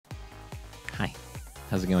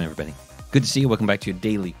How's it going, everybody? Good to see you. Welcome back to your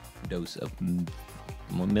daily dose of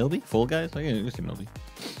Milby? Fall Guys? I can say Milby.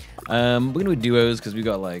 We're going to do duos because we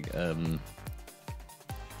got like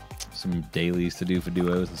some dailies to do for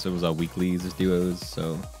duos, and so was our weeklies as duos.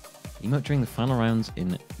 So, emote during the final rounds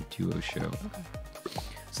in duo show. Okay.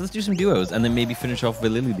 So let's do some duos and then maybe finish off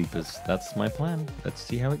with Lily Leapers. That's my plan. Let's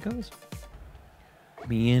see how it goes.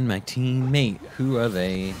 Me and my teammate. Who are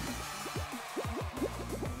they?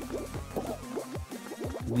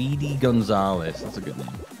 Weedy Gonzalez. That's a good name.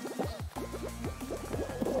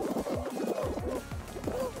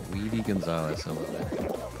 Weedy Gonzalez over there.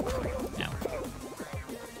 Now.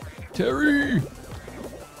 Terry!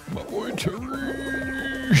 My boy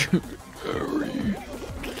Terry!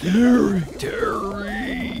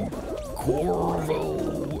 Terry!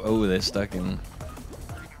 Corvo! Oh, they're stuck in...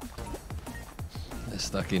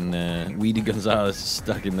 Weedy Gonzalez is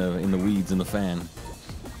stuck in the weeds in the fan.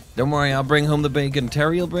 Don't worry, I'll bring home the bacon.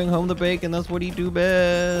 Terry will bring home the bacon. That's what he do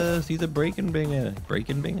best. He's a bacon bringer.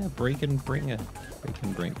 Bacon bringer. Bacon bringer.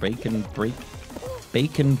 Bacon bringer.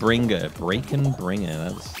 Bacon bringer. Bacon bringer.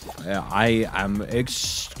 That's. I am.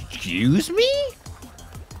 Excuse me?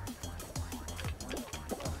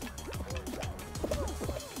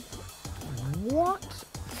 What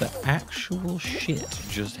the actual shit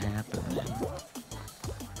just happened then?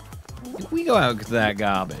 If we go out to that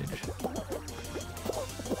garbage.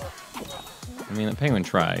 I mean, the penguin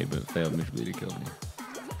tried, but failed miserably to kill me.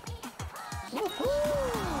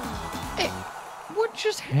 Hey, what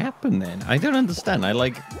just happened then? I don't understand. I,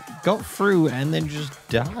 like, got through and then just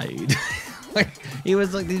died. Like, he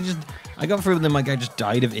was like, I got through and then my guy just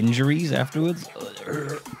died of injuries afterwards.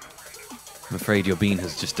 I'm afraid your bean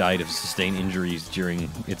has just died of sustained injuries during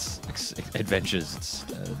its adventures.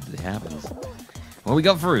 It happens. Well, we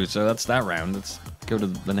got through, so that's that round. Let's go to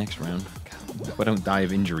the next round. God, hope I don't die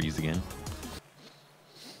of injuries again.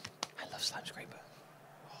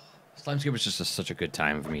 Slime Scraper is just such a good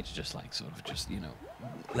time for me to just like sort of just, you know,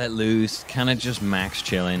 let loose, kind of just max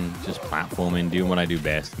chilling, just platforming, doing what I do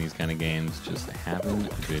best in these kind of games, just having a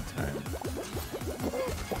good time.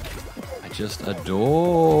 I just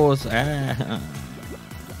adore... I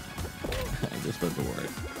just spoke the word.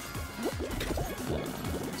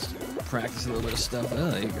 Let's practice a little bit of stuff. Oh,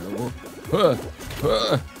 there you go.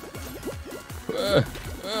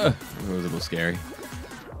 It was a little scary.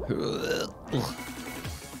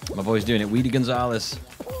 My boy's doing it. Weedy Gonzalez.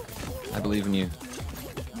 I believe in you.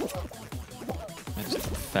 I just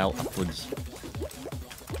fell upwards.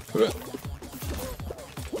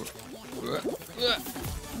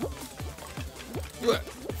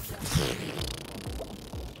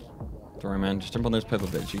 Sorry, man. Just jump on those purple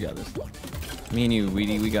bits. You got this. Me and you,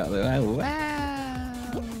 Weedy, we got this. Oh, wow.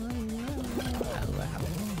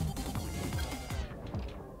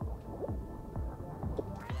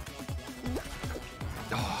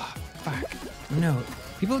 No,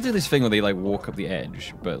 people do this thing where they like walk up the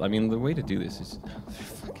edge, but I mean the way to do this is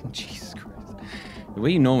fucking Jesus Christ. The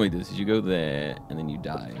way you normally do this is you go there and then you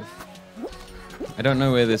dive. I don't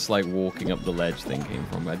know where this like walking up the ledge thing came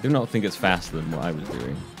from. I do not think it's faster than what I was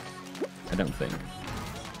doing. I don't think.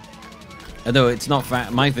 Although it's not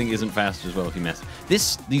fast. My thing isn't faster as well if you mess.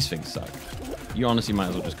 These things suck. You honestly might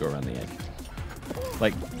as well just go around the edge.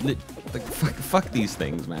 Like fuck these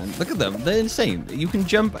things, man. Look at them. They're insane. You can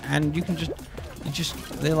jump and you can just.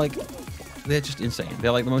 They're just insane.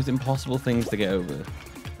 They're like the most impossible things to get over.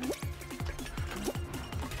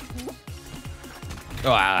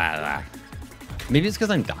 Oh, maybe it's because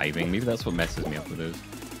I'm diving. Maybe that's what messes me up with those.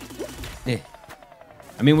 Yeah.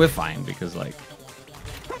 I mean, we're fine because like.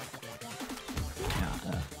 Yeah.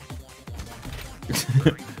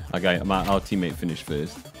 Okay, our teammate finished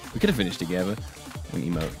first. We could have finished together. We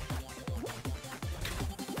emote.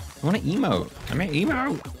 I want to emote. I mean,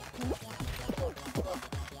 emote.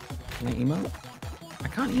 Can I emote? I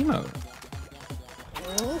can't emote.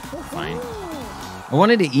 Fine. I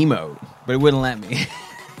wanted to emote, but it wouldn't let me.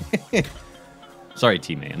 Sorry,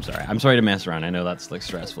 teammate. I'm sorry. I'm sorry to mess around. I know that's like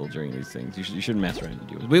stressful during these things. You shouldn't mess around and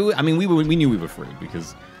do it. We knew we were free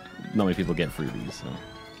because not many people get through these. So.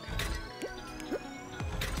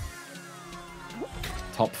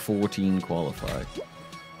 Top 14 qualify.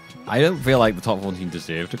 I don't feel like the top 14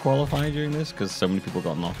 deserve to qualify during this because so many people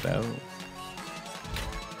got knocked out.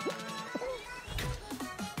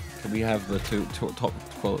 Can we have the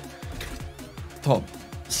top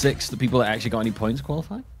 6, the people that actually got any points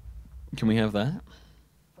qualify? Can we have that?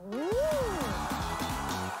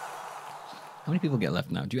 How many people get left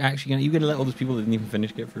now? Do you actually? Are you gonna let all those people that didn't even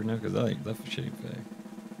finish get through now? Because I think that's for shame.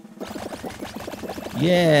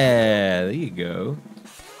 Yeah, there you go.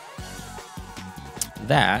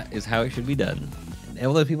 That is how it should be done. And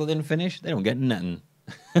all those people didn't finish, they don't get nothing.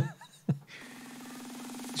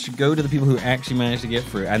 Should go to the people who actually managed to get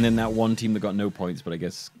through, and then that one team that got no points, but I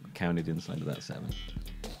guess counted inside of that 7.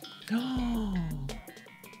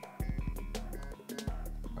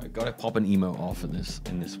 Right, gotta pop an emote off of this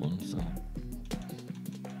in this one. So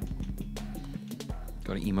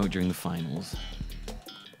gotta emote during the finals.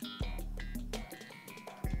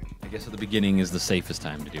 I guess at the beginning is the safest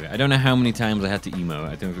time to do it. I don't know how many times I had to emote.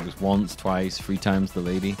 I don't know if it was once, twice, 3 times the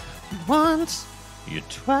lady. Once, you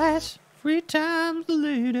twice. 3 times the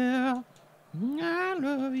lady. I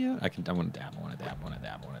love you. I want to dab. I want to dab. I want to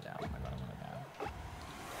dab. I want to dab. Oh my god, I want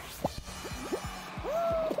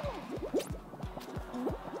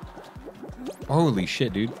to dab. Holy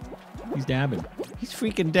shit, dude. He's dabbing. He's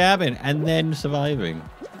freaking dabbing and then surviving.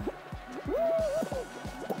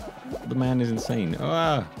 The man is insane.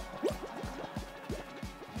 Ah.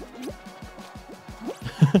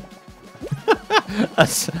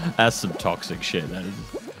 That's some toxic shit. That is.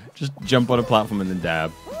 Just jump on a platform and then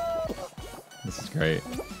dab. This is great.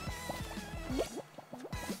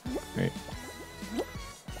 Wait.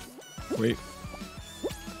 Wait.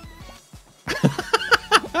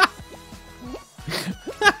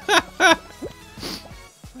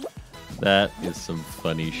 That is some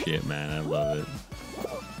funny shit, man. I love it.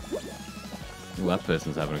 Ooh, that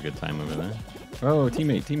person's having a good time over there. Oh,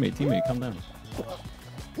 teammate, calm down.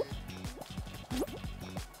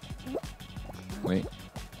 Wait.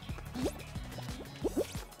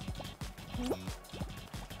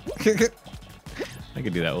 I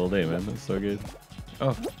could do that all day, man. That's so good.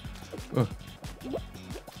 Oh. Oh.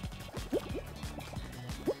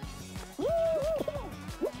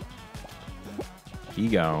 He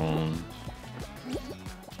gone.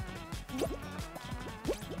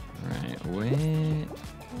 Alright, where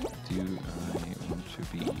do I want to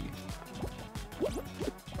be?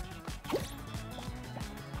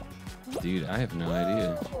 Dude, I have no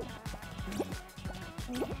idea.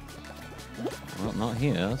 Well, not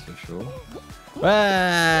here, that's for sure.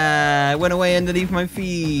 Ah, it went away underneath my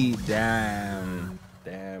feet. Damn.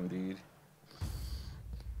 Damn, dude.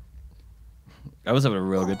 I was having a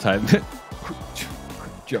real good time.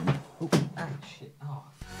 Jump. Oh, ah, shit. Oh.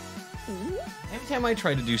 Every time I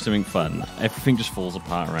try to do something fun, everything just falls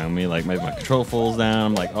apart around me. Like, maybe my control falls down.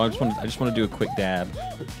 I'm like, oh, I just want to do a quick dab.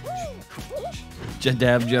 Just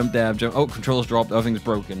dab, jump, dab, jump. Oh, controls dropped. Everything's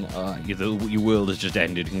broken. Your world has just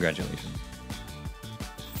ended. Congratulations.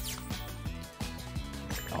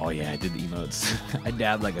 Oh yeah, I did the emotes. I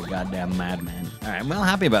dabbed like a goddamn madman. All right, I'm well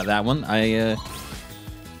happy about that one. I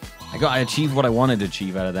achieved what I wanted to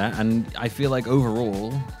achieve out of that, and I feel like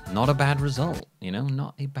overall, not a bad result. You know,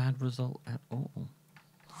 not a bad result at all.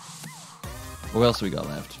 What else have we got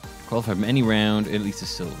left? Qualify from any round, at least a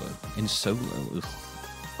silver. In solo. Ugh.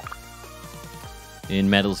 In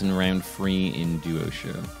medals in round 3 in duo show.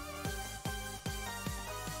 What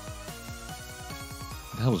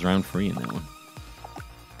the hell was round 3 in that one?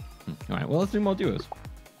 Alright, well, let's do more duos.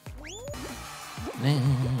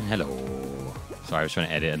 Hello. Sorry, I was trying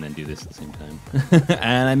to edit and then do this at the same time.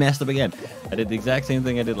 And I messed up again. I did the exact same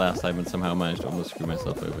thing I did last time and somehow managed to almost screw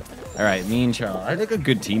myself over. Alright, me and Charles. I took a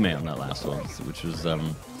good teammate on that last one, which was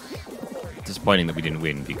disappointing that we didn't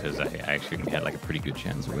win because I actually had like a pretty good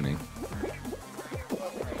chance of winning.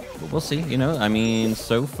 But we'll see, you know. I mean,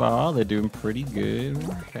 so far, they're doing pretty good.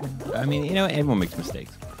 Okay. I mean, you know, everyone makes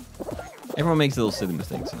mistakes. Everyone makes little silly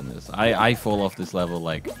mistakes in this. I fall off this level,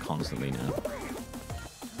 like, constantly now.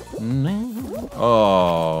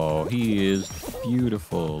 Oh, he is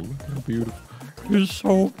beautiful. Look how beautiful. He's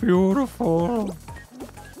so beautiful.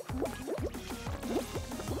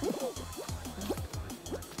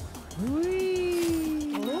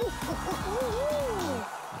 Whee.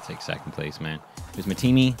 I'll take second place, man. Here's my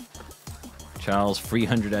teamie. Charles,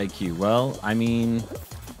 300 IQ. Well, I mean...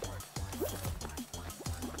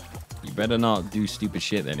 You better not do stupid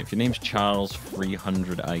shit then. If your name's Charles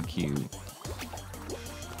 300 IQ,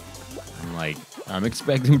 I'm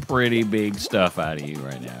expecting pretty big stuff out of you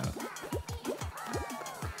right now.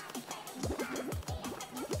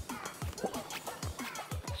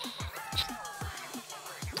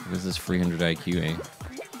 What is this 300 IQ, eh?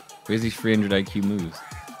 Where's these 300 IQ moves?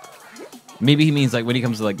 Maybe he means like when he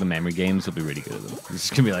comes to like the memory games, he'll be really good at them. It's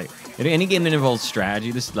just gonna be like any game that involves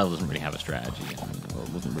strategy. This level doesn't really have a strategy. I mean, well, it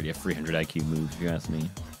wasn't really a 300 IQ move, if you ask me.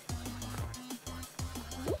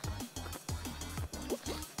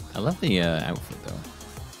 I love the outfit though,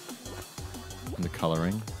 and the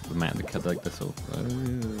coloring, the mat, the cut like this. To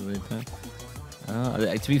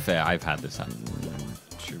be fair, I've had this on.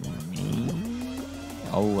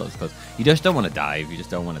 Oh, that was close. You just don't want to dive. You just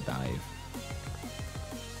don't want to dive.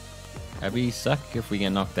 That'd be suck if we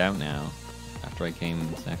get knocked out now. After I came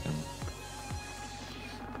in second.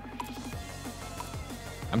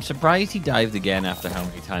 I'm surprised he dived again after how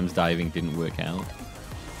many times diving didn't work out.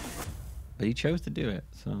 But he chose to do it,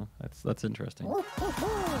 so that's interesting.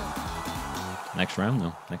 Next round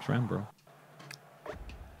though. Next round, bro.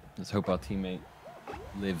 Let's hope our teammate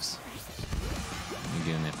lives. We're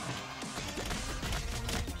doing it.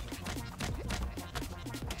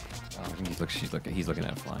 Oh, I think he's looking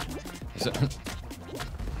at a fly. So,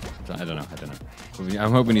 I don't know.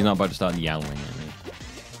 I'm hoping he's not about to start yowling at me.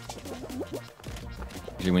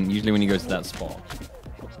 Usually when he goes to that spot,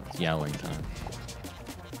 it's yowling time.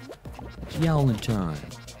 It's yowling time.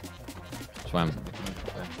 That's why I'm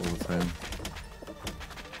all the time.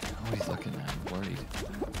 Oh, he's looking at. I'm worried.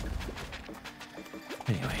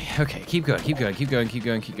 Anyway, okay, keep going.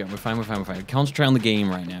 We're fine. Concentrate on the game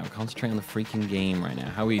right now. Concentrate on the freaking game right now.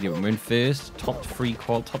 How are we doing? We're in first, top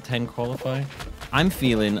 10 qualify. I'm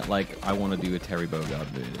feeling like I want to do a Terry Bogard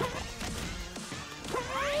video.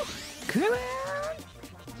 Come on!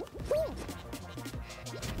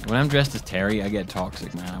 When I'm dressed as Terry, I get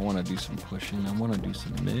toxic, man. I want to do some pushing. I want to do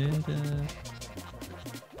some murder.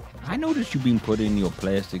 I noticed you've been putting your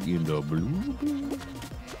plastic in the blue.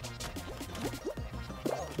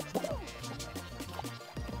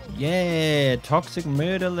 Yeah, toxic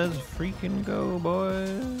murder, let's freaking go,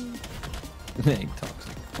 boys. Hey,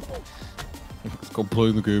 toxic. Let's go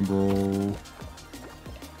play the game, bro.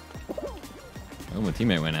 Oh, my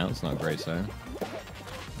teammate went out. That's not a great sign.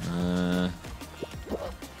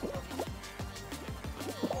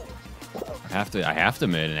 I have to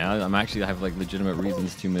murder now. I have like legitimate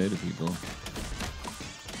reasons to murder people.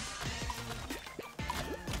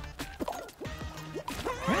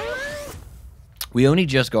 We only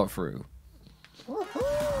just got through,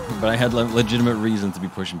 but I had legitimate reason to be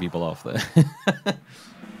pushing people off there.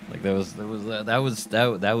 Like that was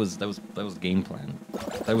game plan.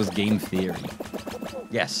 That was game theory.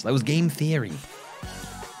 Yes, that was game theory.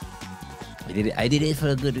 I did it for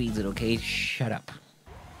a good reason. Okay, shut up.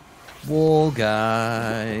 Wall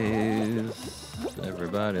guys.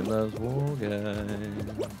 Everybody loves wall guys.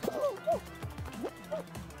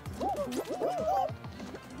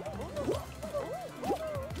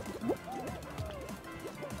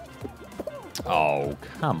 Oh,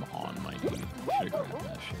 come on, my dude. Should have grabbed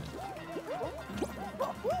that shit.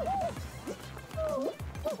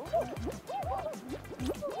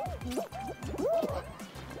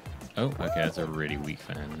 Oh, okay, that's a really weak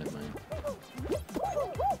fan, never mind.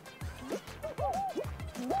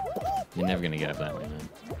 You're never gonna get up that way, man.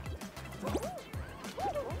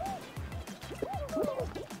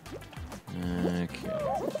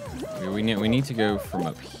 Okay. We need to go from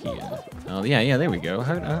up here. Oh yeah, there we go.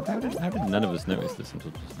 How did none of us notice this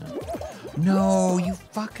until just now? No, you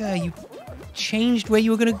fucker! You changed where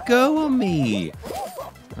you were gonna go on me.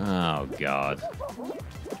 Oh god.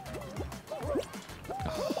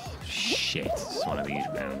 Oh shit! It's one of these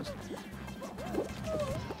rounds.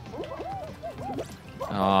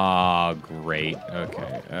 Oh, great.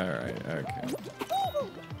 Okay. Alright. Okay.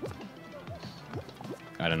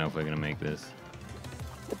 I don't know if we're gonna make this.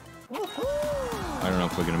 I don't know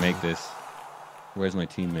if we're gonna make this. Where's my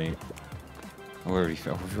teammate? Oh, we've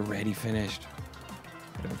already finished.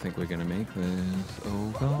 I don't think we're gonna make this.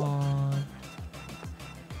 Oh, God.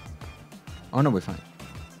 Oh, no, we're fine.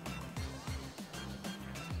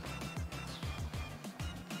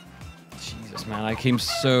 Jesus, man. I came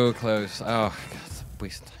so close. Oh, God.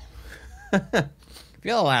 Waste of time. If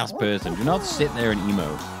you're the last person, do not sit there and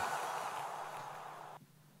emo.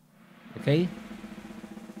 Okay?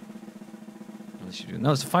 Unless you do.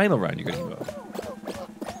 No, it's the final round. You're gonna emo.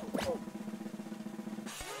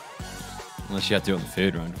 Unless you have to do it on the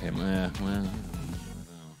third round. Okay, well,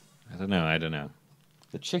 I don't know.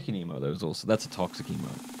 The chicken emo, though, is also that's a toxic emo.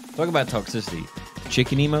 Talk about toxicity.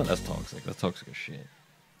 Chicken emo, that's toxic. That's toxic as shit.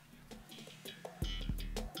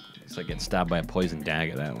 It's like getting stabbed by a poison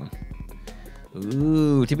dagger, that one.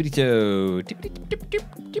 Ooh, tippity toe. Tippity tip tip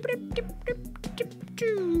tippity tip tip tip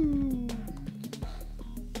too.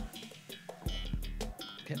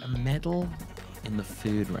 Get a medal in the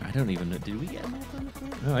third round. I don't even know. Did we get a medal in the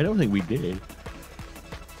third round? No, I don't think we did.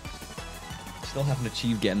 Still haven't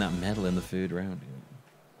achieved getting that medal in the third round.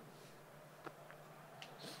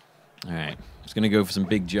 Alright. Just gonna go for some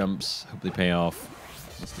big jumps. Hope they pay off.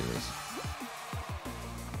 Let's do this.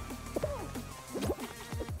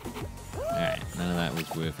 Alright, none of that was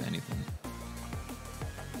worth anything.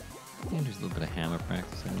 Yeah, there's a little bit of hammer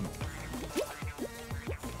practice, I think.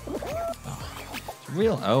 Oh, it's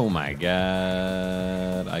real. Oh my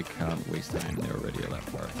god. I can't waste time. They're already at that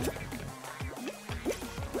far.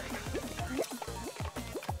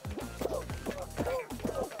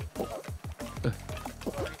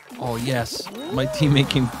 Oh, yes. My teammate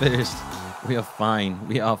came first. We are fine.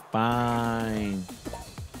 We are fine.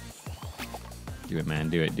 Do it, man.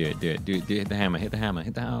 Do it. Do it. Do it. Do it. Do it. Hit the hammer. Hit the hammer.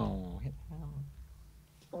 Hit the hammer. Hit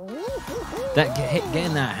the hammer.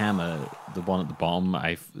 Getting that hammer, the one at the bottom,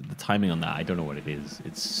 the timing on that, I don't know what it is.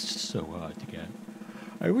 It's so hard to get.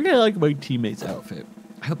 I really like my teammate's outfit.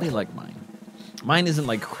 I hope they like mine. Mine isn't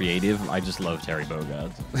like creative. I just love Terry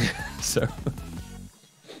Bogard. So,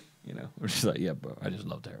 you know, we're just like, yeah, bro. I just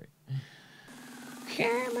love Terry.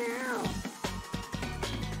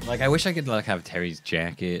 Like, I wish I could like have Terry's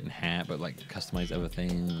jacket and hat, but like customize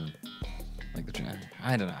everything. Like the jacket.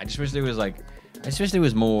 I don't know. I just wish there was like, I just wish there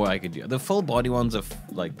was more I could do. The full body ones are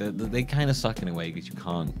like they kind of suck in a way because you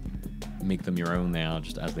can't make them your own now,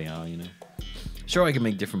 just as they are, you know. Sure, I can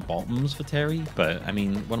make different bottoms for Terry, but I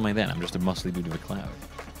mean, what am I then? I'm just a muscly dude of a cloud.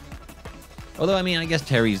 Although, I mean, I guess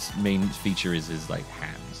Terry's main feature is his like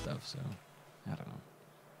hat and stuff, so I don't know.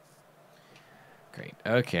 Great.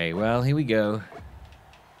 Okay, well, here we go.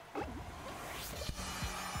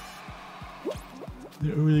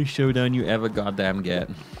 The only showdown you ever goddamn get.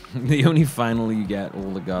 The only final you get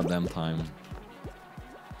all the goddamn time.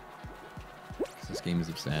 This game is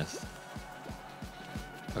obsessed.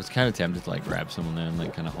 I was kind of tempted to like grab someone there and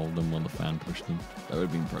like kind of hold them while the fan pushed them. That would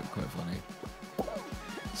have been quite funny.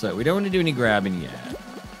 So we don't want to do any grabbing yet.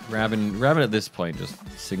 Grabbing at this point just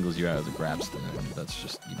singles you out as a grabster. That's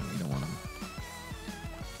just, you know, you don't want them.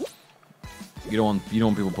 You don't want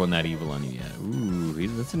people putting that evil on you yet. Ooh,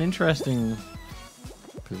 that's an interesting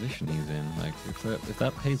position he's in. Like if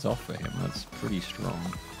that pays off for him, that's pretty strong.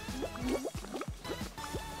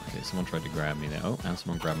 Okay, someone tried to grab me there. Oh, and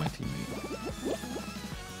someone grabbed my teammate.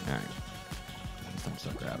 All right, I'm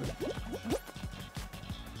still grabbing.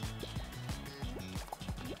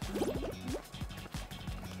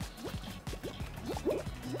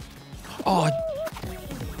 Oh.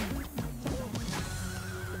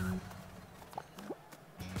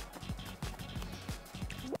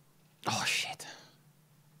 Oh shit.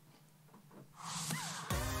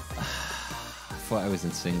 I thought I was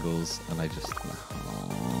in singles and I just,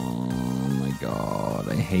 oh my god,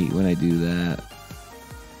 I hate when I do that.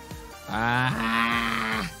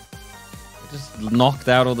 I just knocked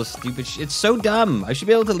out all the stupid shit. It's so dumb. I should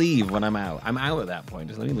be able to leave when I'm out. I'm out at that point.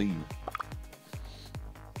 Just let me leave.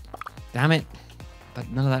 Damn it. But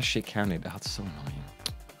none of that shit counted. Oh, it's so annoying.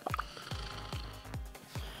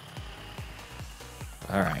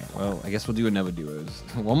 Alright, well, I guess we'll do another duos.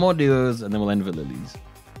 One more duos, and then we'll end with lilies.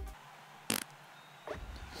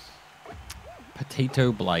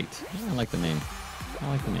 Potato Blight. I like the name. I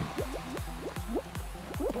like the name.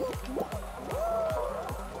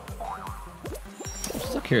 I'm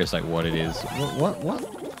still curious, like, what it is.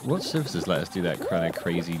 What surfaces let us do that kind of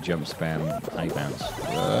crazy jump spam high bounce?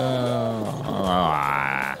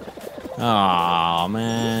 Oh,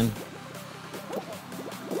 man.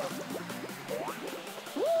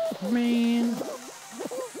 Man.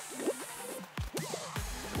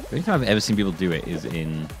 The only time I've ever seen people do it is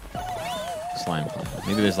in Slime Planet.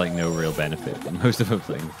 Maybe there's like no real benefit in most of those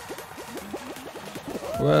things.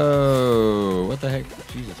 Whoa, what the heck?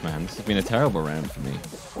 Jesus, man, this has been a terrible round for me.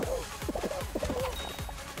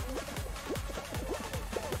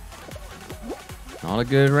 Not a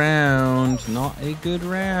good round. Not a good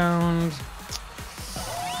round.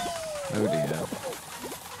 Oh dear.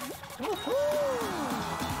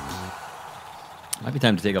 Might be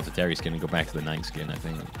time to take off the Terry skin and go back to the Knight skin, I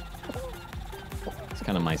think. It's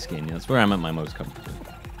kind of my skin. Yeah, that's where I'm at my most comfortable.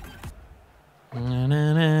 Na,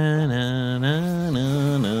 na, na, na, na,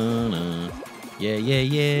 na, na, na. Yeah, yeah,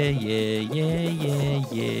 yeah, yeah, yeah, yeah,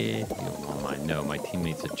 yeah. Oh, no, my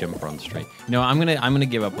teammate's a jumper on straight. No, I'm gonna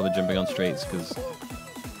give up on the jumping on straights because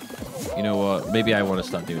you know what? Maybe I want to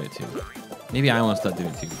start doing it too. Maybe I want to start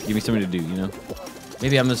doing it too. Give me something to do, you know?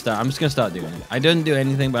 Maybe I'm just gonna start doing it. I don't do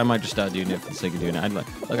anything, but I might just start doing it for the sake of doing it. Look,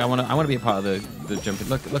 I want to be a part of the jumping.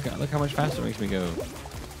 Look how much faster it makes me go.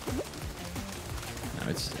 No,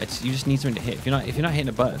 it's you just need something to hit. If you're not hitting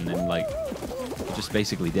a button, then like you're just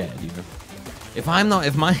basically dead, you know. What's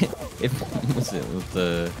it with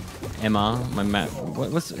the MR? My map.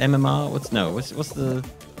 What's MMR? What's the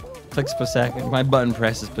clicks per second? My button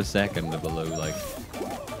presses per second are below like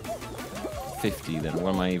 50, then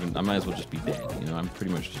what am I even? I might as well just be dead, you know? I'm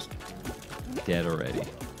pretty much just dead already.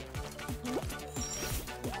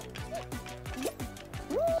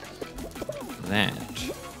 That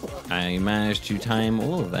I managed to time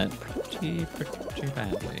all of that pretty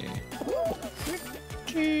badly.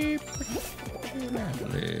 Pretty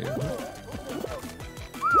badly.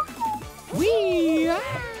 Whee!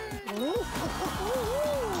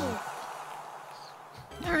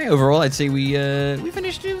 Alright, overall, I'd say we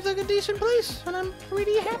finished it with like a decent place, and I'm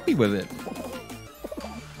pretty happy with it.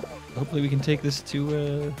 Hopefully we can take this to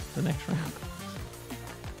the next round.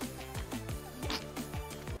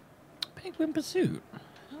 Penguin Pursuit.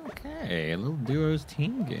 Okay, a little duos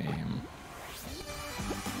team game.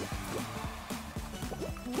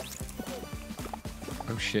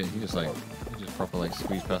 Oh shit, he just proper like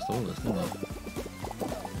squeezed past all of us, didn't he?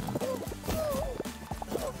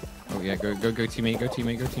 Oh yeah, go teammate, go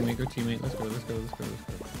teammate, go teammate, go teammate. Let's go.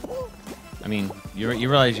 I mean, you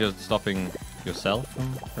realize you're stopping yourself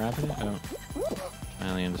from grabbing it? I don't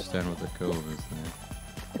really understand what the goal is there.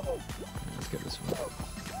 Right, let's get this one.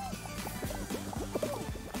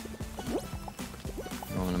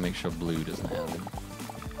 I want to make sure blue doesn't have it.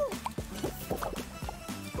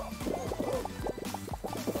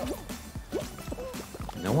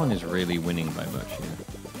 No one is really winning by much here.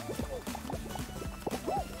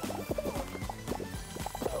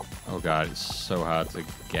 Oh god, it's so hard to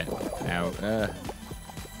get out.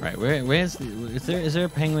 Right, where's the... Is there a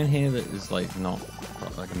penguin here that is like not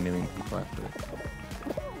got like a million people after it?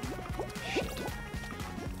 Shit.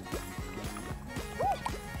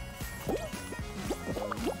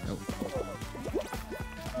 Oh.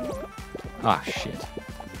 Ah, shit.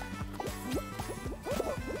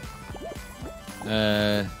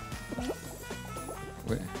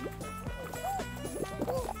 Where?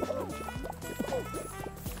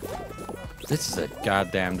 This is a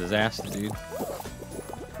goddamn disaster, dude.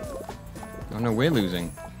 Oh no, we're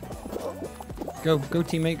losing. Go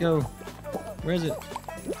teammate, go. Where is it?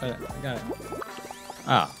 I got it.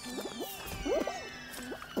 Ah.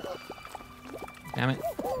 Damn it.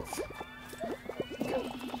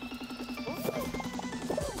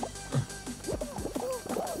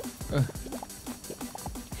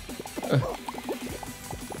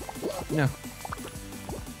 No.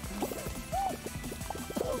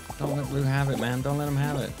 Don't let Blue have it, man. Don't let him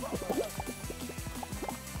have it.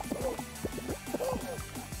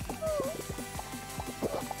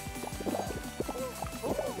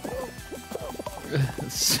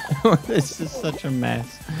 This is such a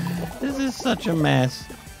mess. This is such a mess.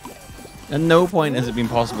 At no point has it been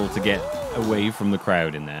possible to get away from the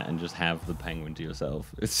crowd in that and just have the penguin to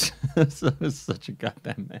yourself. It's such a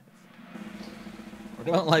goddamn mess. I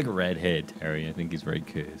don't like red-haired Terry. I think he's very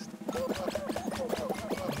cursed.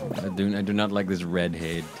 I do not like this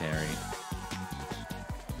red-haired Terry.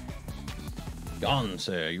 Gone,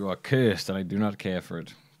 sir. You are cursed, and I do not care for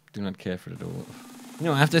it. Do not care for it at all. You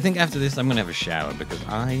know, I think after this, I'm gonna have a shower because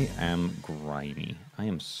I am grimy. I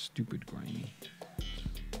am stupid grimy.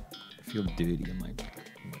 I feel dirty. I'm like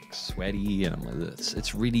sweaty, and I'm like,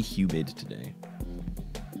 it's really humid today,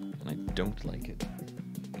 and I don't like it.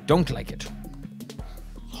 I don't like it.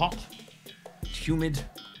 Hot, it's humid.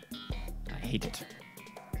 I hate it.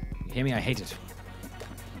 You hear me? I hate it.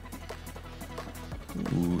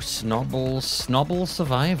 Ooh, snobble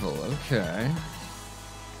survival. Okay.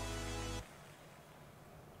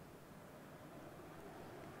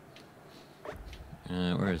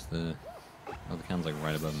 Where is the... Oh, the can's like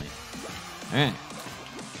right above me. Alright.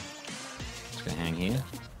 Just gonna hang here.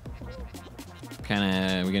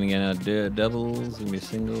 We're gonna get a doubles, gonna be a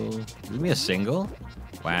single. Is it gonna be a single?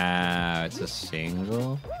 Wow, it's a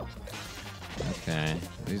single? Okay.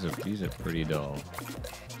 These are pretty dull.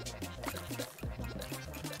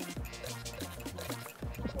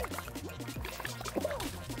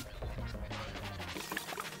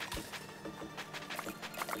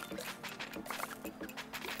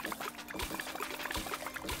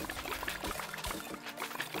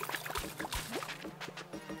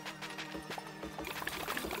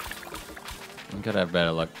 I'm gonna have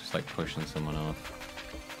better luck just like pushing someone off.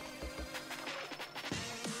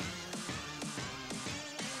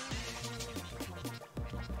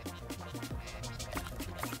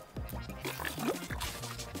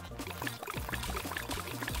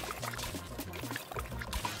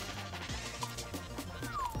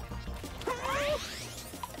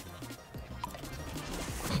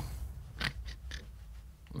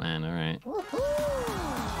 Man, alright.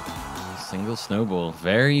 Single snowball.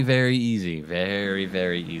 Very, very easy. Very,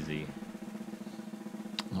 very easy.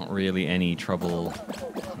 Not really any trouble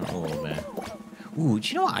at all there. Ooh, do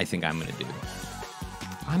you know what I think I'm gonna do?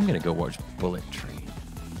 I'm gonna go watch Bullet Train.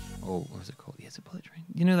 Oh, what was it called? Yeah, it's a Bullet Train.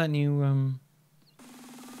 You know that new,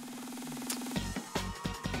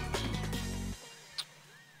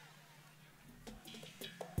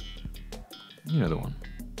 You know the one.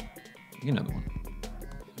 You know the one.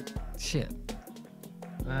 Shit.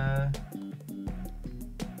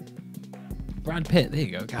 Brad Pitt, there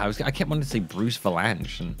you go. God, I kept wanting to say Bruce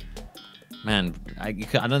Valanche, and Man, I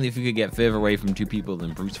don't know if you could get further away from two people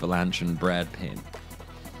than Bruce Valanche and Brad Pitt.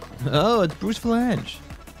 Oh, it's Bruce Valanche.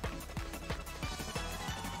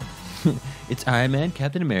 It's Iron Man,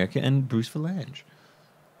 Captain America, and Bruce Valanche.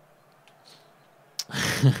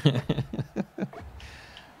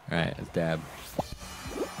 Alright, let's dab.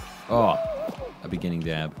 Oh, a beginning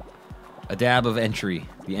dab. A dab of entry.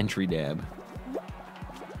 The entry dab.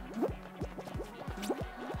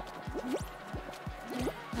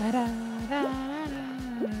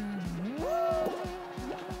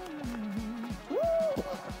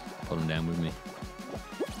 Put him down with me.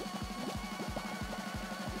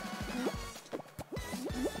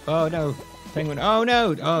 Oh no, penguin! Oh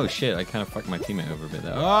no! Oh shit! I kind of fucked my teammate over a bit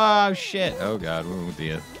there. Oh shit! Oh god! Oh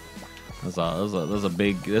dear! There's a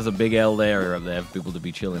big L area up there for people to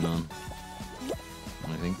be chilling on.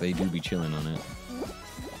 I think they do be chilling on it.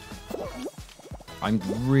 I'm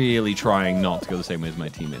really trying not to go the same way as my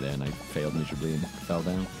teammate there, and I failed miserably and fell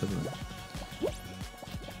down because of it.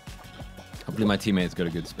 Hopefully my teammate's got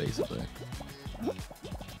a good space up there.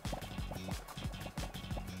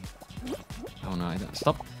 Oh no,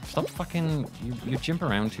 stop fucking, you jump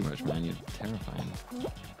around too much, man, you're terrifying.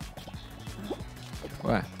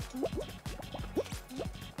 Where?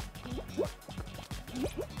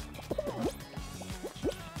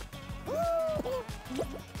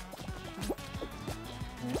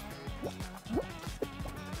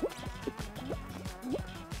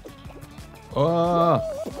 Oh!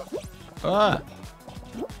 Ah!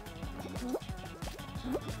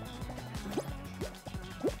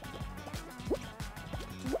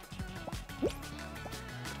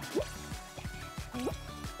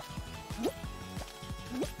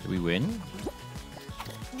 Did we win?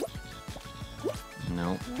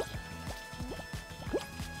 No.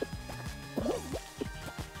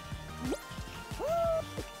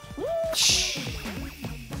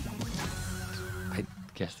 I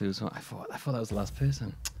guess there was one. I thought that was the last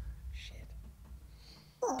person. Shit.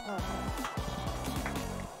 I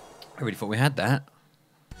really thought we had that.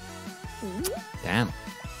 Damn.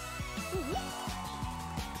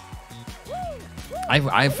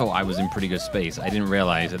 I thought I was in pretty good space. I didn't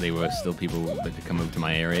realize that they were still people that could come over to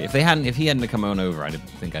my area. If he hadn't come on over, I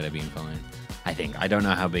think I'd have been fine. I don't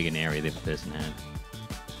know how big an area this person had.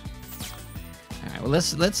 All right, well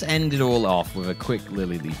let's end it all off with a quick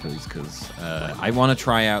Lily Leapers because I want to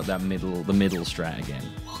try out the middle strat again.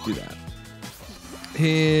 Let's do that.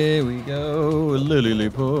 Here we go, Lily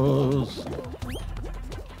Leapers.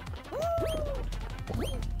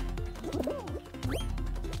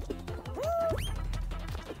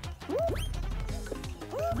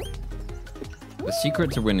 The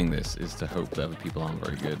secret to winning this is to hope that other people aren't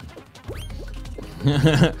very good.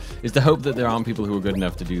 Is to hope that there aren't people who are good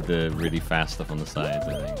enough to do the really fast stuff on the sides,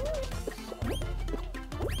 I think.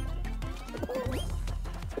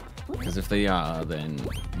 Because if they are, then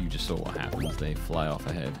you just saw what happens. They fly off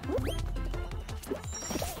ahead.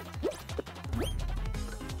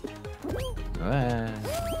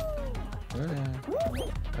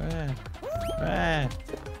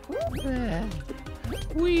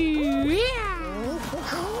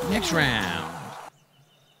 Next round.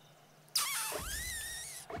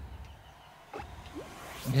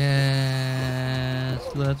 Yes,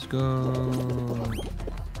 let's go.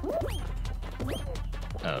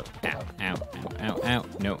 Oh, ow, ow, ow, ow, ow,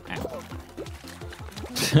 no, ow.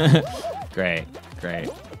 Great.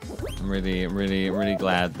 I'm really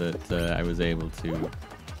glad that I was able to.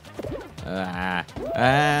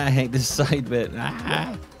 I hate this side bit.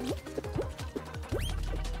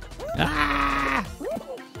 Ah.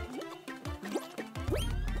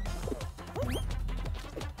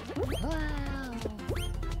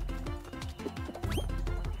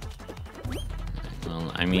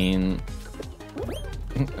 Well, I mean,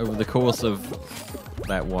 over the course of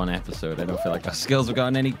that one episode, I don't feel like our skills have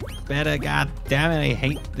gotten any better. God damn it, I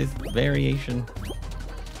hate this variation.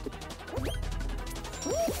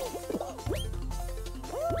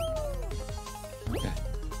 Okay.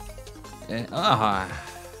 Are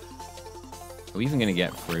we even gonna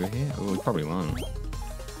get through here? Oh, we probably won't.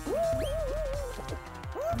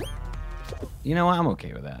 You know what? I'm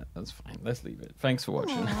okay with that. That's fine. Let's leave it. Thanks for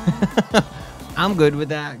watching. I'm good with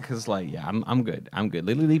that because, like, yeah, I'm good. I'm good.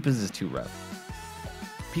 Lily Leapers is too rough.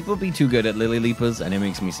 People be too good at Lily Leapers, and it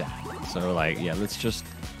makes me sad. So, like, yeah, let's just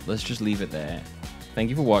leave it there. Thank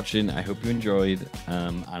you for watching. I hope you enjoyed,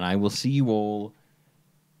 and I will see you all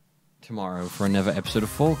tomorrow for another episode of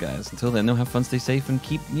Fall Guys. Until then, have fun, stay safe, and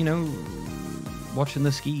keep, you know, watching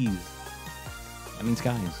the skis. I mean,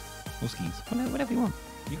 skies. Or skis. Whatever you want.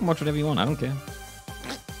 You can watch whatever you want. I don't care.